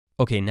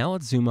Okay, now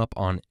let's zoom up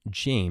on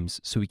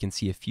James so we can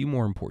see a few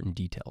more important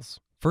details.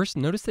 First,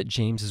 notice that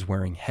James is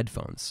wearing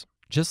headphones.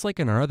 Just like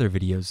in our other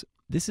videos,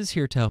 this is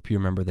here to help you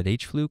remember that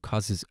H-flu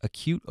causes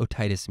acute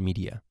otitis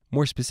media.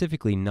 More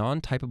specifically,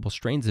 non-typable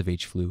strains of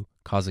H-flu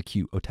cause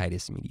acute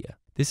otitis media.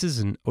 This is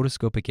an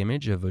otoscopic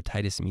image of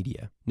otitis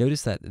media.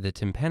 Notice that the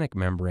tympanic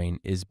membrane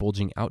is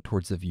bulging out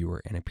towards the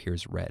viewer and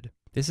appears red.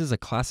 This is a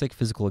classic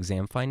physical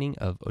exam finding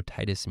of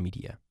otitis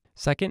media.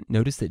 Second,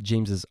 notice that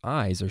James's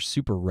eyes are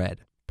super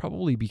red,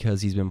 probably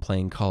because he's been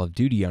playing Call of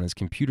Duty on his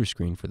computer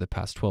screen for the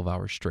past 12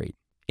 hours straight.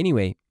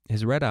 Anyway,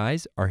 his red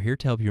eyes are here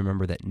to help you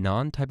remember that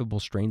non-typable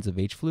strains of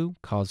H-flu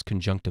cause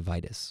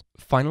conjunctivitis.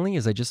 Finally,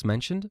 as I just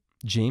mentioned,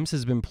 James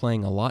has been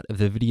playing a lot of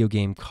the video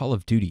game Call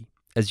of Duty,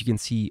 as you can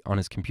see on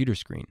his computer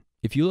screen.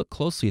 If you look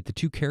closely at the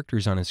two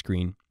characters on his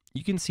screen,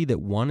 you can see that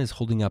one is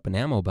holding up an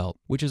ammo belt,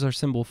 which is our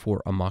symbol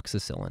for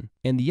amoxicillin,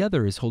 and the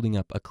other is holding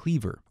up a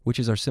cleaver, which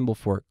is our symbol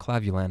for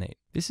clavulanate.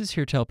 This is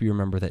here to help you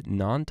remember that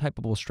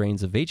non-typable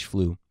strains of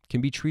H-flu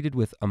can be treated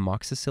with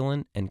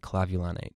amoxicillin and clavulanate.